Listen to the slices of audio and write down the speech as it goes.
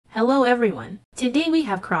Hello everyone! Today we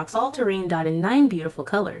have Crocs All Terrain in 9 beautiful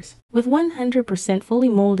colors, with 100% fully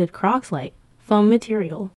molded Crocs-like foam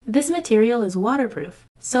material. This material is waterproof,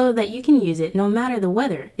 so that you can use it no matter the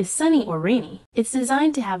weather is sunny or rainy. It's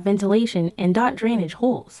designed to have ventilation and dot drainage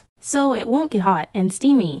holes, so it won't get hot and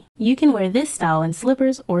steamy. You can wear this style in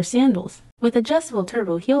slippers or sandals, with adjustable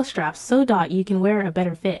turbo heel straps so you can wear a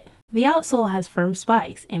better fit. The outsole has firm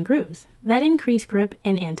spikes and grooves that increase grip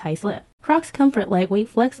and anti-slip. Crocs Comfort Lightweight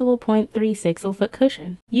Flexible 0.36-foot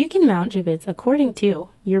Cushion. You can mount gibbets according to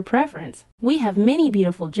your preference. We have many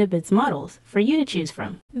beautiful gibbets models for you to choose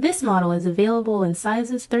from. This model is available in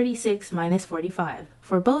sizes 36-45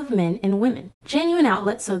 for both men and women. Genuine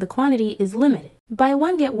outlet, so the quantity is limited. Buy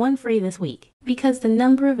one get one free this week because the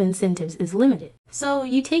number of incentives is limited. So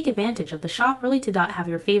you take advantage of the shop early to have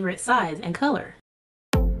your favorite size and color.